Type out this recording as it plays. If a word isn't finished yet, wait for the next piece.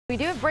We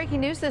do have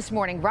breaking news this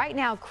morning. Right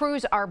now,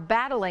 crews are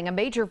battling a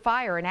major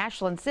fire in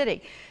Ashland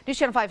City. News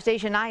Channel 5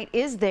 Station 9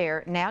 is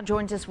there now,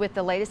 joins us with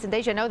the latest. And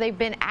Deja, I know they've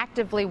been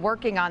actively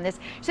working on this.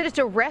 You said it's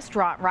a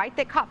restaurant, right,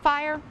 that caught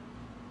fire?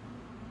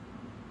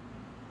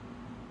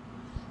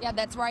 Yeah,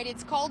 that's right.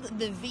 It's called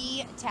the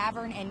V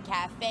Tavern and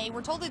Cafe.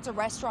 We're told it's a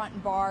restaurant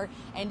and bar,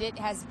 and it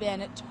has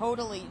been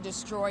totally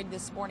destroyed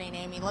this morning,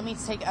 Amy. Let me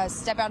take a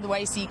step out of the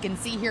way so you can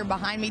see here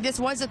behind me.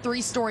 This was a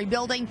 3-story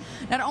building.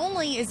 Not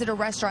only is it a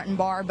restaurant and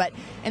bar, but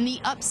in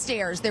the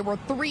upstairs, there were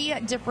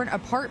 3 different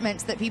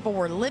apartments that people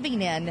were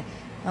living in.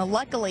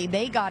 Luckily,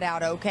 they got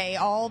out okay.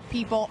 All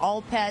people,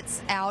 all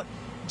pets out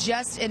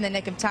just in the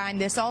nick of time.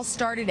 This all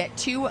started at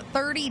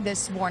 2:30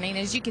 this morning.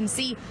 As you can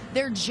see,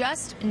 they're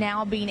just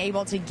now being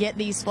able to get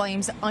these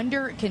flames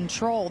under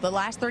control. The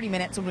last 30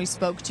 minutes when we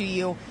spoke to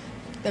you,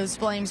 those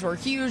flames were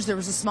huge. There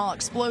was a small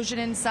explosion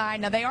inside.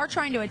 Now, they are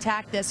trying to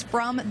attack this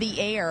from the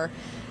air,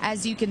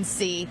 as you can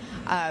see,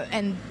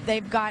 and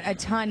they've got a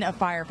ton of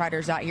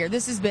firefighters out here.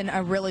 This has been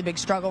a really big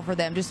struggle for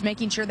them, just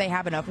making sure they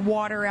have enough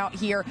water out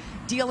here,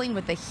 dealing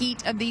with the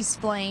heat of these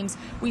flames.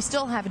 We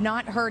still have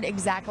not heard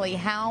exactly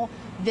how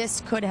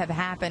this could have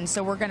happened,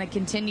 so we're going to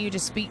continue to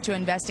speak to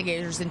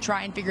investigators and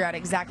try and figure out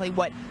exactly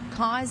what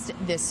caused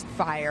this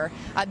fire.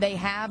 They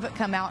have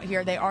come out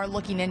here. They are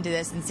looking into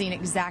this and seeing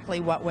exactly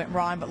what went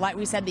wrong. But like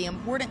we said, the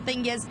important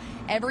thing is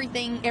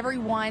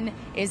everyone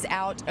is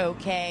out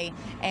okay,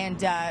 and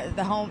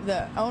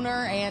the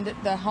owner and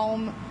the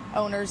home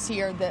owners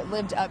here that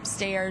lived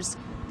upstairs,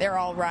 they're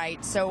all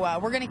right. So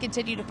we're going to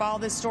continue to follow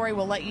this story.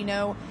 We'll let you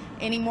know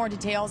any more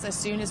details as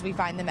soon as we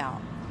find them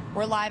out.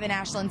 We're live in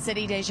Ashland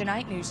City, Deja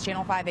Knight, News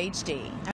Channel 5 HD.